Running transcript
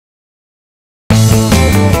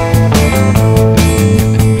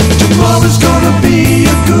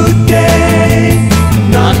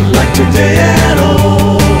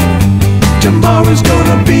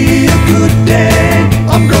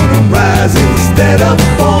instead of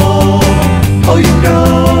fall. Oh, you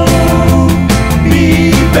know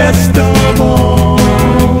me best of all.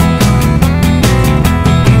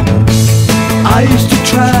 I used to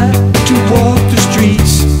try to walk the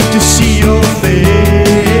streets to see your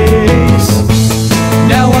face.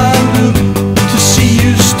 Now I look to see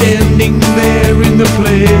you standing there in the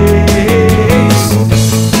place.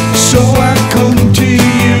 So I come to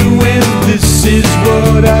you and this is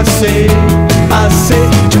what I say. I say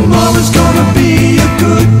tomorrow's gonna be a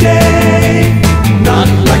good day, not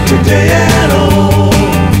like today at all.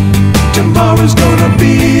 Tomorrow's gonna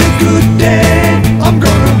be a good day, I'm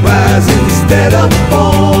gonna rise instead of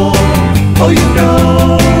fall. Oh, you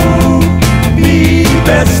know me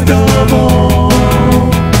best of all.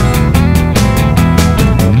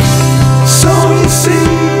 So you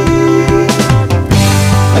see,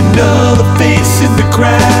 another face in the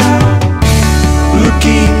crowd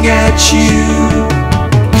looking at you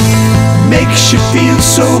makes you feel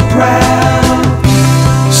so proud.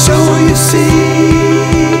 So you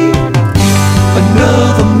see,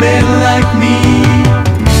 another man like me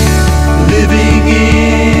living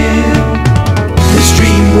in his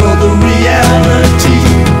dream world of reality.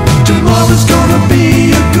 Tomorrow's gonna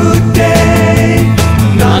be a good day,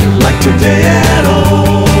 not like today at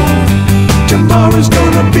all. Tomorrow's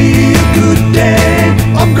gonna be a good day,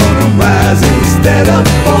 I'm gonna rise instead of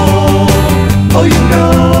fall. Oh, you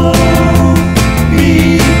know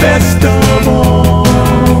me best of all.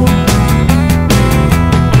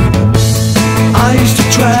 I used to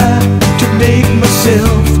try to make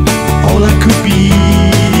myself all I could be.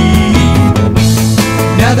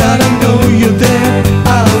 Now that I know you're there,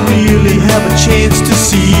 I really have a chance to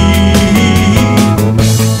see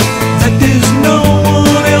that there's no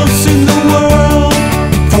one else in the world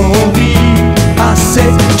for me. I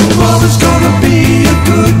said tomorrow's gonna be a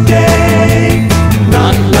good day,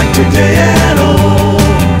 not like today at all.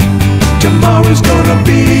 Tomorrow's gonna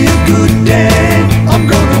be a good day, I'm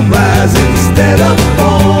gonna rise instead of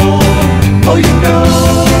fall. Oh, you know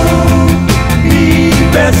me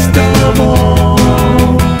best of all.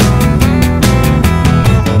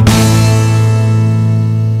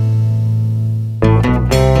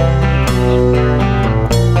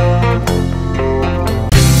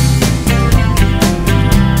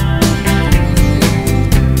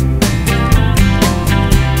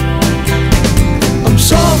 I'm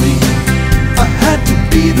sorry I had to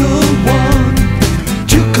be the one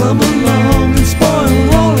to come along and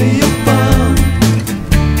spoil all of your fun.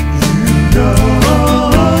 You know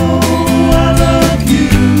I love you.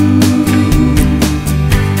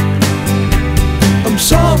 I'm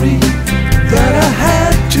sorry that I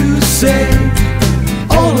had to say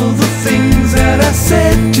all of the things that I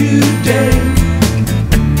said today.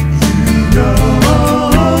 You know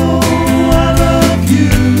I love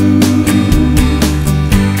you.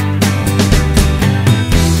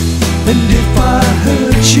 And if I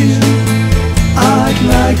hurt you, I'd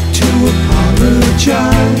like to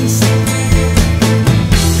apologize.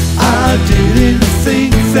 I didn't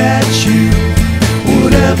think that you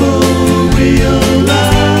would ever realize.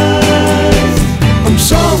 I'm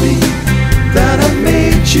sorry that I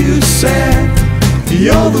made you sad.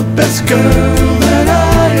 You're the best girl that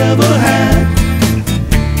I ever had.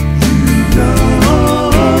 You know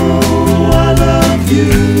I love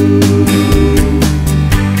you.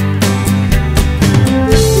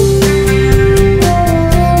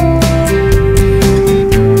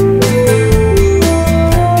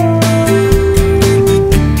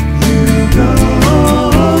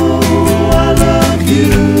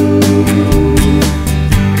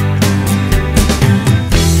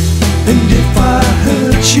 And if I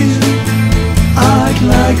hurt you, I'd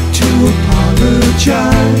like to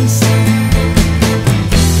apologize.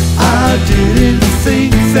 I didn't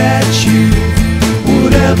think that you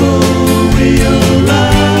would ever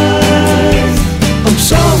realize. I'm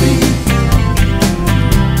sorry.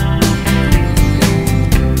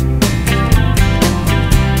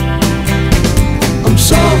 I'm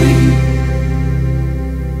sorry.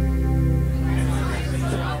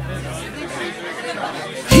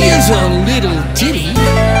 Here's a little ditty,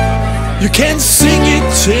 you can sing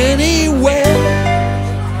it anywhere.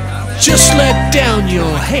 Just let down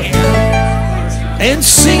your hair and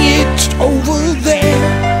sing it over there.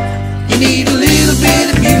 You need a little bit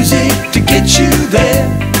of music to get you there,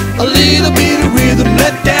 a little bit of rhythm,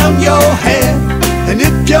 let down your hair. And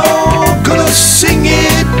if you're gonna sing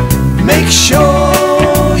it, make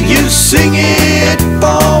sure you sing it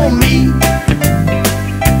for me.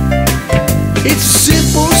 It's a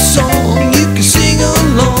simple song, you can sing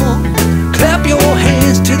along, clap your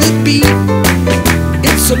hands to the beat.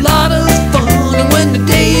 It's a lot of fun, and when the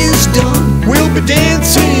day is done, we'll be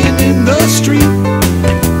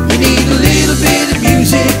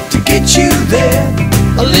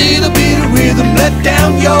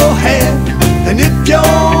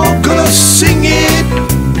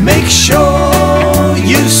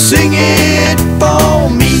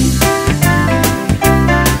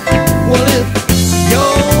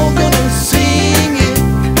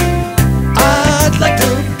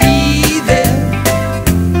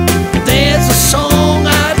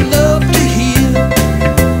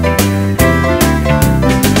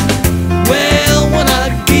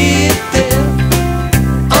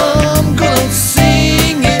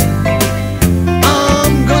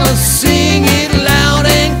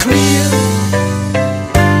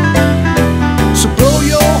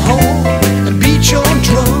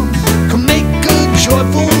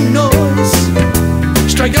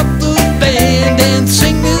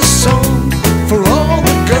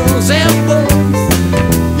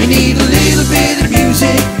bit of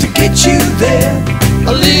music to get you there,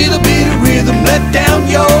 a little bit of rhythm, let down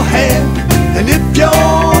your hair. And if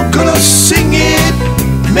you're gonna sing it,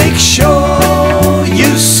 make sure you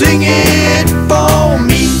sing it for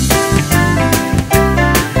me.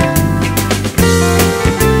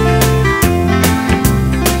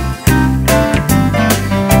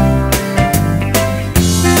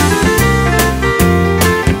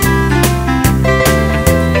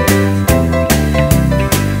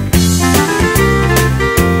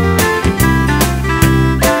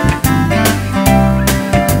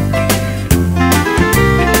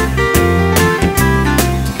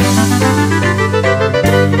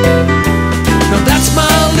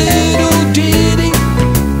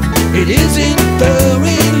 It isn't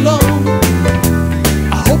very long.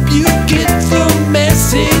 I hope you get the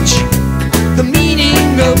message, the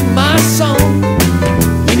meaning of my song.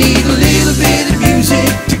 You need a little bit of music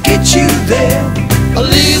to get you there, a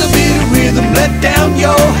little bit of rhythm, let down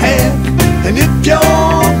your hair. And if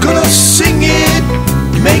you're gonna sing it,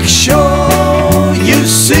 make sure you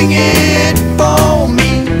sing it for me.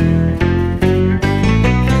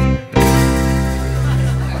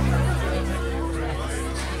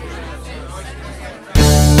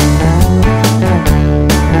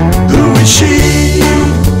 She,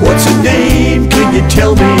 what's her name? Can you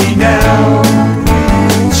tell me now?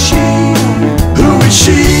 Who is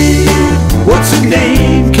she? What's her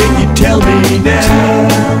name? Can you tell me now?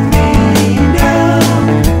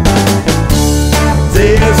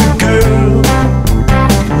 There's a girl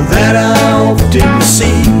that I often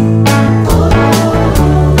see,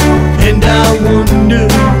 and I wonder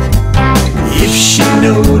if she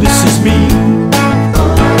notices me.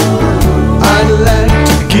 I'd like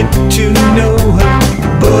to get to know her,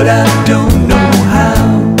 but I don't know how.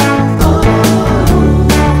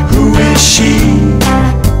 Who is she?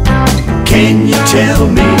 Can you tell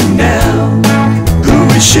me now? Who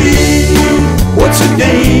is she? What's her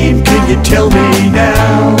name? Can you tell me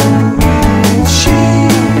now?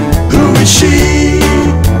 Who is she?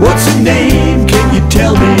 What's her name? Can you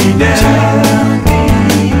tell me now?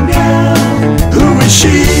 Who is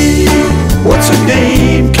she? What's her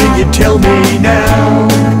name? Can you tell me now?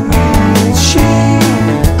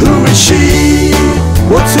 Who is she?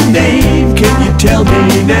 What's her name? Can you tell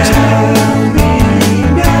me now?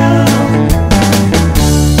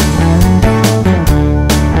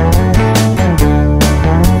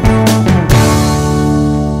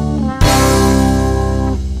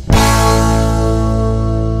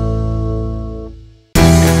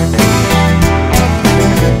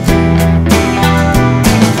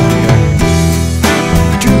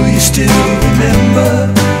 Do you still remember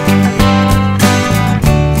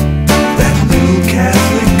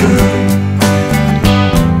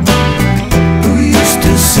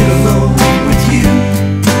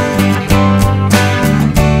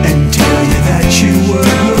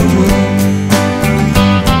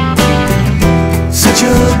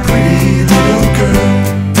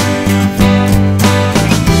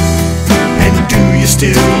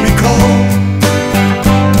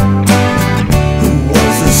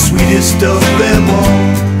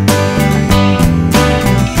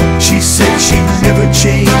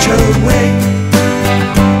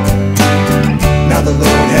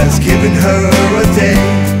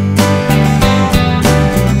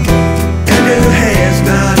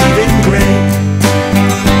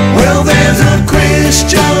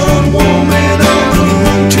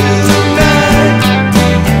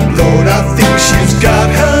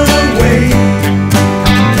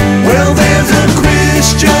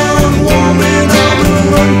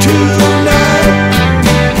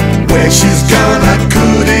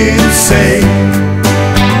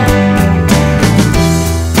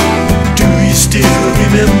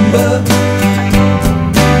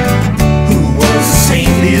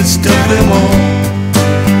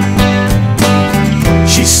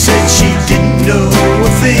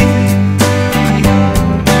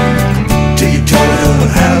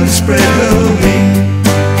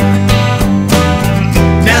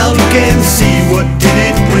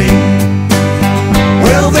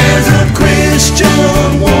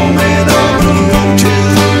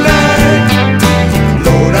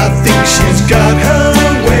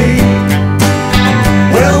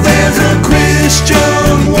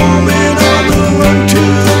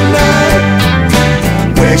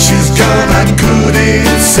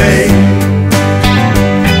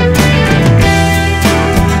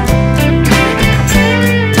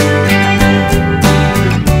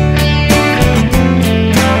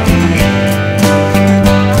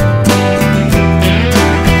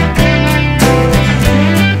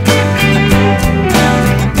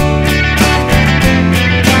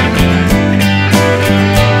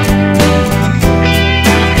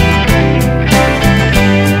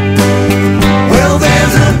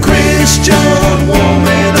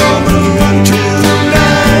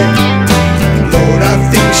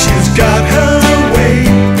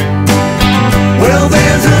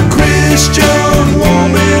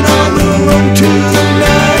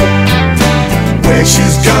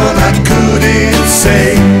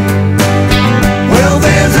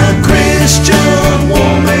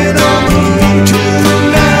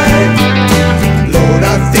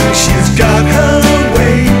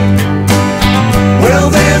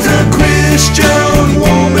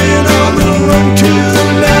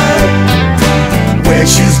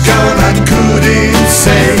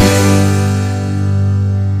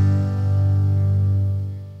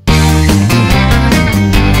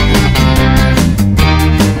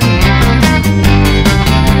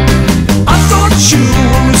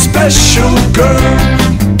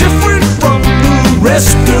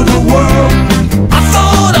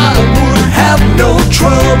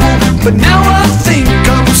but now I think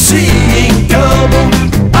I'm seeing double.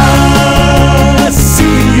 I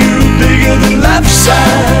see you bigger than life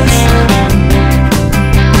size.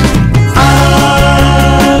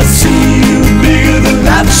 I see you bigger than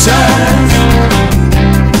life size.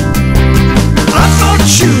 I thought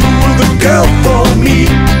you were the girl for me.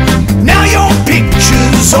 Now your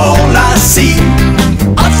picture's all I see.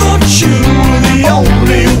 I thought you were the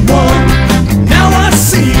only one. Now I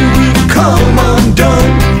see we've come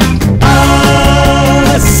undone.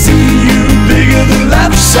 I see you bigger than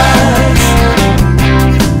life size.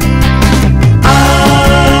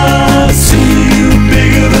 I see you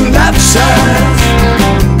bigger than life size.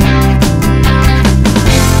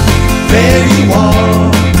 There you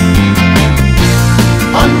are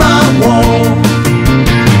on my wall,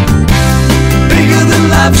 bigger than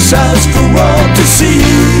life size for all to see.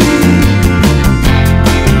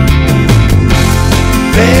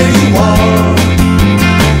 There you are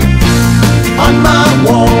on my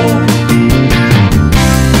wall,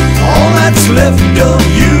 all that's left of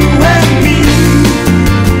you and me.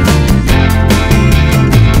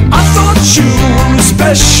 I thought you were a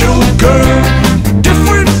special girl,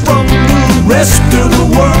 different from the rest of the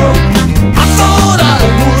world. I thought I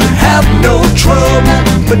would have no trouble,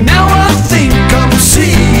 but now I think I'm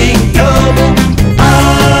seeing double.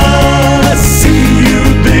 I see you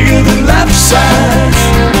bigger than life size.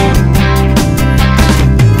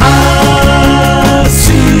 I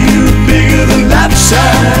see you bigger than life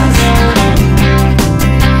size.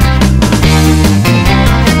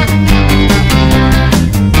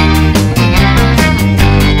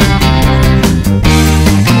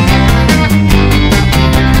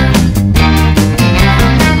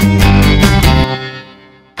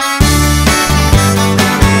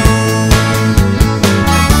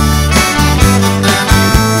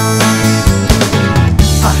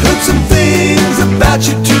 About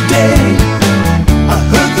you today, I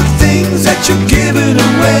heard the things that you're giving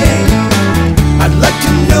away. I'd like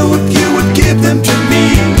to know if you would give them to me.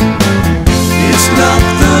 It's not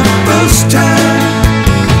the first time.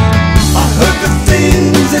 I heard the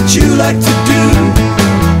things that you like to do,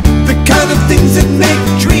 the kind of things that make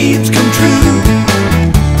dreams come true.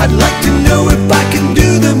 I'd like to know if I can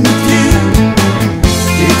do them with you.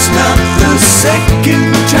 It's not the second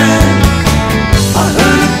time. I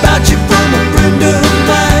heard about you from a friend of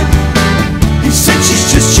mine. He said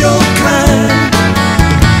she's just your kind.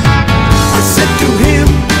 I said to him,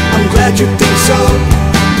 I'm glad you think so.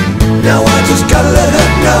 Now I just gotta let her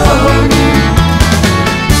know.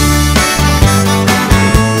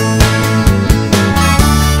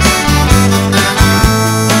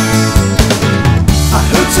 I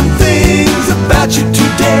heard some things about you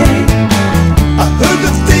today. I heard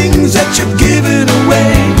the things that you're giving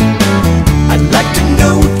away. I'd like to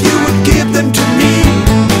know if you would give them to me.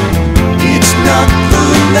 It's not the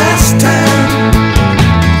last time.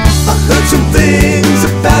 I heard some things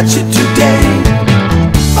about you today.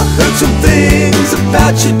 I heard some things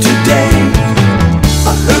about you today.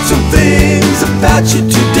 I heard some things about you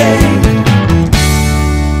today.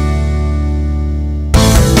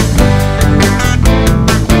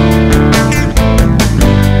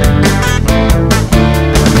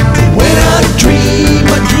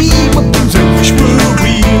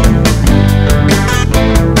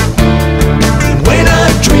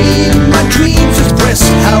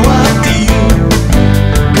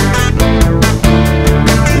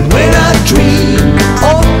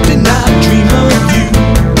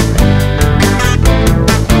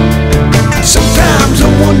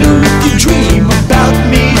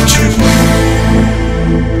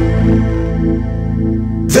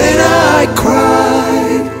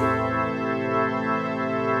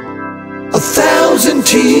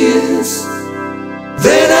 Tears,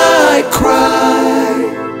 then I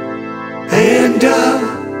cried, and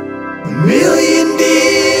a million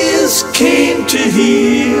dears came to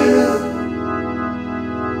hear,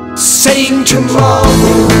 saying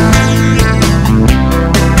tomorrow